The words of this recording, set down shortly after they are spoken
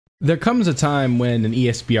There comes a time when an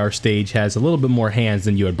ESBR stage has a little bit more hands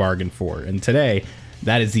than you had bargained for, and today,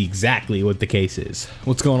 that is exactly what the case is.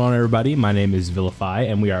 What's going on, everybody? My name is Vilify,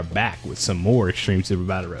 and we are back with some more Extreme Super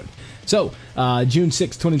Battle Road. So, June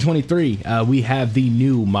 6, 2023, we have the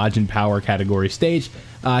new Majin Power category stage.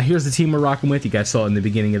 Here's the team we're rocking with. You guys saw it in the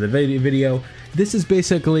beginning of the video. This is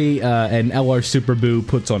basically an LR Super Boo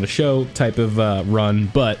puts on a show type of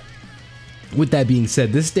run, but with that being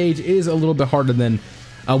said, this stage is a little bit harder than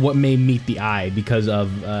what may meet the eye because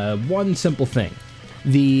of one simple thing.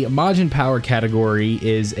 The Majin Power category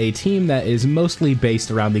is a team that is mostly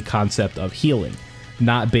based around the concept of healing,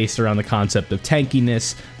 not based around the concept of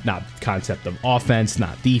tankiness, not concept of offense,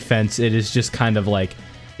 not defense. It is just kind of like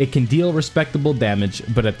it can deal respectable damage,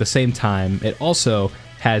 but at the same time, it also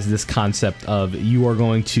has this concept of you are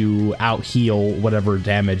going to out-heal whatever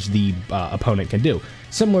damage the opponent can do.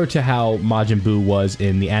 Similar to how Majin Buu was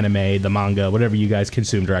in the anime, the manga, whatever you guys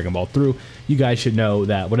consume Dragon Ball through, you guys should know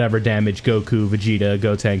that whatever damage Goku, Vegeta,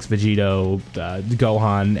 Gotenks, Vegito,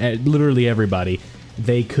 Gohan, literally everybody,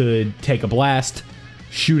 they could take a blast,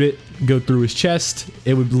 shoot it, go through his chest,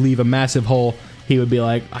 it would leave a massive hole. He would be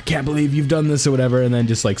like, I can't believe you've done this or whatever, and then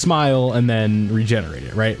just like smile and then regenerate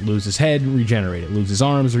it, right? Lose his head, regenerate it. Lose his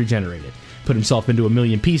arms, regenerate it. Put himself into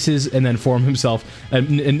 1,000,000 pieces and then form himself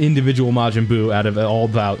an individual Majin Buu out of all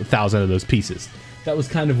about 1,000 of those pieces. That was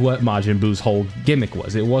kind of what Majin Buu's whole gimmick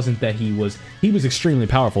was. It wasn't that he was extremely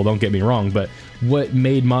powerful, don't get me wrong, but what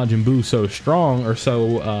made Majin Buu so strong or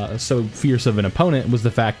so fierce of an opponent was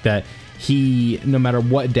the fact that he, no matter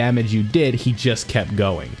what damage you did, he just kept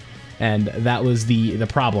going. And that was the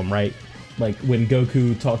problem, right? Like when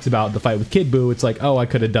Goku talks about the fight with Kid Buu, it's like, oh, I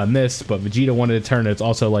could have done this, but Vegeta wanted to turn it. It's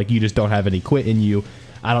also like, you just don't have any quit in you.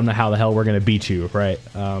 I don't know how the hell we're going to beat you, right?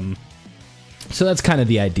 So that's kind of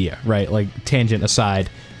the idea, right? Like, tangent aside,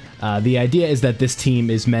 the idea is that this team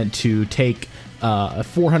is meant to take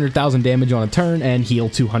 400,000 damage on a turn and heal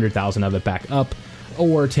 200,000 of it back up,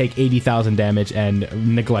 or take 80,000 damage and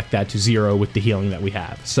neglect that to 0 with the healing that we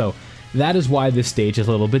have. So that is why this stage is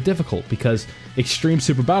a little bit difficult, because Extreme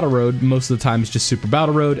Super Battle Road, most of the time, is just Super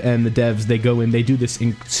Battle Road, and the devs, they go in, they do this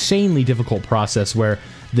insanely difficult process where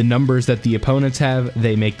the numbers that the opponents have,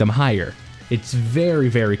 they make them higher. It's very,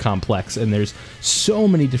 very complex, and there's so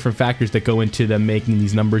many different factors that go into them making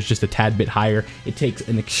these numbers just a tad bit higher. It takes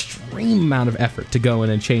an extreme amount of effort to go in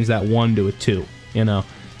and change that 1 to a 2, you know?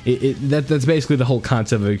 That's basically the whole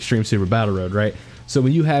concept of Extreme Super Battle Road, right? So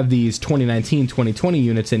when you have these 2019, 2020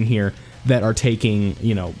 units in here that are taking,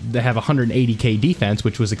 you know, they have 180k defense,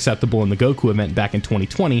 which was acceptable in the Goku event back in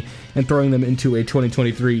 2020, and throwing them into a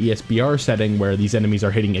 2023 ESBR setting where these enemies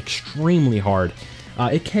are hitting extremely hard,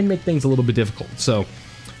 it can make things a little bit difficult. So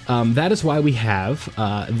that is why we have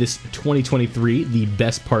this 2023, the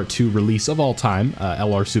best Part 2 release of all time,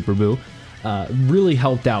 LR Super Buu. Really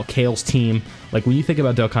helped out Kale's team. Like, when you think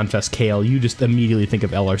about Dokkan Fest Kale, you just immediately think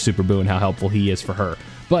of LR Super Buu and how helpful he is for her.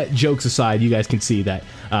 But jokes aside, you guys can see that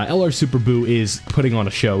LR Super Buu is putting on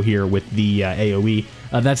a show here with the AoE.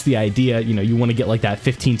 That's the idea. You know, you want to get like that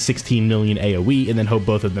 15, 16 million AoE and then hope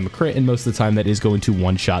both of them crit, and most of the time that is going to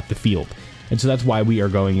one-shot the field. And so that's why we are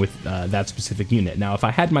going with that specific unit. Now, if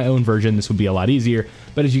I had my own version, this would be a lot easier,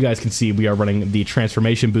 but as you guys can see, we are running the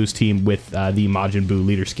Transformation Boost team with the Majin Buu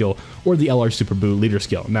leader skill, or the LR Super Buu leader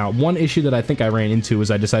skill. Now, one issue that I think I ran into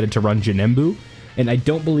was I decided to run Janembu, and I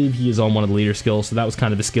don't believe he is on one of the leader skills, so that was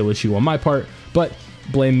kind of a skill issue on my part, but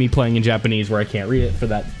blame me playing in Japanese where I can't read it for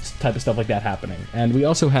that type of stuff like that happening. And we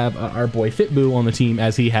also have our boy Fitboo on the team,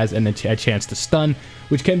 as he has a chance to stun,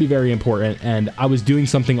 which can be very important. And I was doing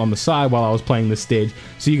something on the side while I was playing this stage,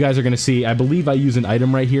 so you guys are going to see, I believe I use an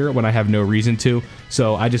item right here when I have no reason to,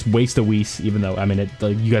 so I just waste a Whis, even though, I mean,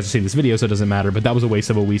 you guys are seeing this video, so it doesn't matter, but that was a waste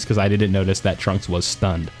of a Whis because I didn't notice that Trunks was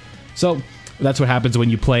stunned. So that's what happens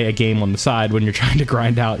when you play a game on the side when you're trying to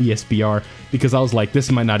grind out ESBR, because I was like,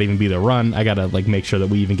 this might not even be the run. I gotta like make sure that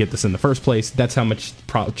we even get this in the first place. That's how much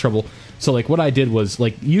trouble. So like what I did was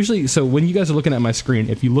like, usually, so when you guys are looking at my screen,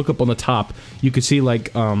 if you look up on the top, you could see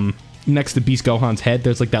like next to Beast Gohan's head,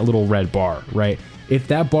 there's like that little red bar, right? If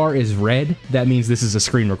that bar is red, that means this is a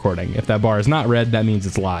screen recording. If that bar is not red, that means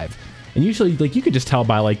it's live. And usually, like, you could just tell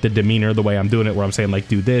by, like, the demeanor, the way I'm doing it, where I'm saying, like,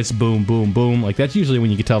 do this, boom, boom, boom. Like, that's usually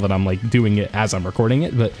when you can tell that I'm, like, doing it as I'm recording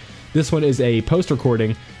it. But this one is a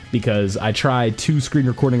post-recording because I tried 2 screen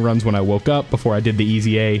recording runs when I woke up before I did the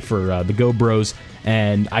Easy A for the Go Bros,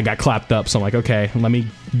 and I got clapped up. So I'm like, okay, let me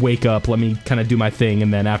wake up, let me kind of do my thing,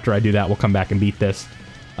 and then after I do that, we'll come back and beat this.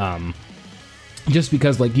 Just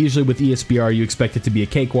because, like, usually with ESBR, you expect it to be a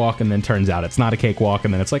cakewalk, and then turns out it's not a cakewalk,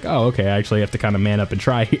 and then it's like, oh, okay, I actually have to kind of man up and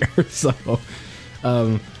try here. So,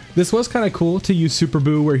 This was kind of cool to use Super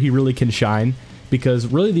Boo where he really can shine, because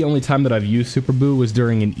really the only time that I've used Super Boo was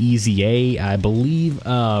during an EZA. I believe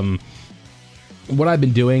what I've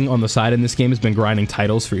been doing on the side in this game has been grinding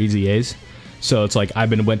titles for EZAs. So it's like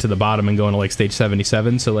went to the bottom and going to like stage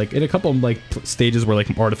 77. So like in a couple of like stages where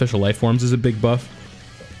like artificial life forms is a big buff,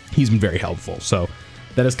 he's been very helpful. So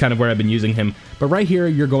that is kind of where I've been using him. But right here,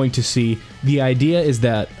 you're going to see the idea is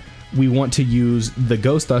that we want to use the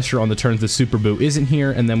Ghost Usher on the turns the Super Boo isn't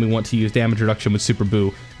here, and then we want to use damage reduction with Super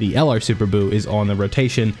Boo. The LR Super Boo is on the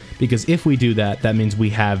rotation, because if we do that, that means we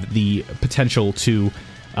have the potential to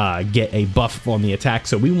get a buff on the attack.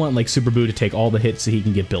 So we want like Super Boo to take all the hits so he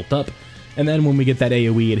can get built up. And then when we get that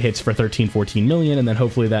AoE, it hits for 13-14 million, and then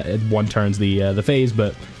hopefully that one turns the phase.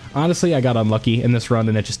 But honestly, I got unlucky in this run,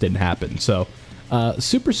 and it just didn't happen. So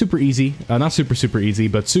super easy, not super easy,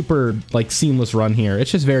 but super like seamless run here.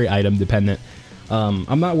 It's just very item dependent.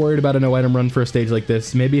 I'm not worried about a no item run for a stage like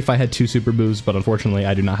this. Maybe if I had 2 Super Boos, but unfortunately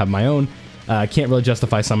I do not have my own. Can't really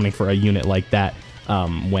justify summoning for a unit like that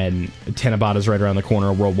when Tanabata's right around the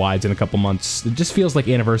corner, Worldwide's in a couple months. It just feels like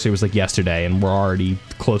Anniversary was like yesterday, and we're already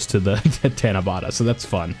close to the Tanabata, so that's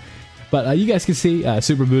fun. But you guys can see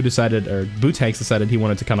Super Boo decided, or Bootanks decided he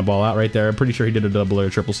wanted to kind of ball out right there. I'm pretty sure he did a double or a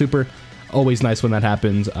triple super. Always nice when that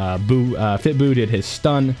happens. Fit Boo did his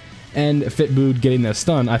stun, and Fit Boo getting that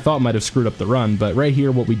stun I thought might have screwed up the run, but right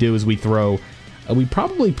here what we do is we throw, we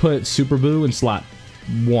probably put Super Boo in slot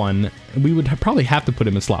 1. We would probably have to put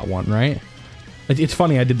him in slot 1, right? It's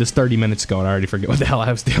funny, I did this 30 minutes ago and I already forget what the hell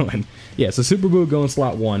I was doing. Yeah, so Super Boo go in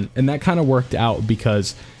slot 1, and that kind of worked out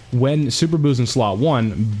because when Super Boo's in slot 1,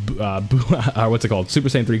 what's it called? Super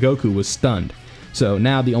Saiyan 3 Goku was stunned. So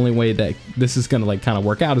now the only way that this is going to like kind of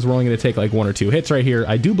work out is we're only going to take like 1 or 2 hits right here.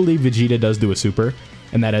 I do believe Vegeta does do a super,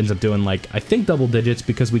 and that ends up doing like, I think double digits,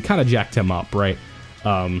 because we kind of jacked him up, right?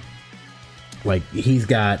 Like he's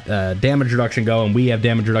got damage reduction going, we have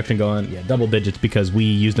damage reduction going, yeah, double digits because we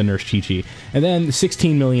used the Nurse Chi-Chi. And then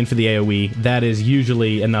 16 million for the AoE, that is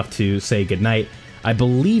usually enough to say goodnight. I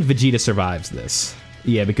believe Vegeta survives this.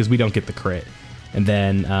 Yeah, because we don't get the crit. And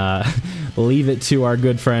then leave it to our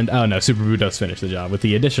good friend. Oh no, Super Boo does finish the job with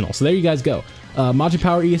the additional. So there you guys go. Majin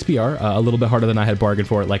Power ESBR, a little bit harder than I had bargained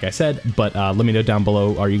for it, like I said. But let me know down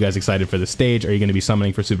below, are you guys excited for the stage? Are you going to be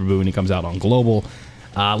summoning for Super Boo when he comes out on Global?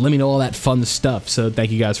 Let me know all that fun stuff. So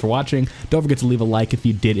thank you guys for watching. Don't forget to leave a like if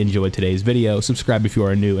you did enjoy today's video. Subscribe if you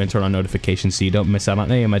are new, and turn on notifications so you don't miss out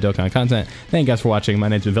on any of my Dokkan content. Thank you guys for watching. My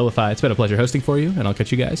name's been Vilify. It's been a pleasure hosting for you, and I'll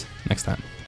catch you guys next time.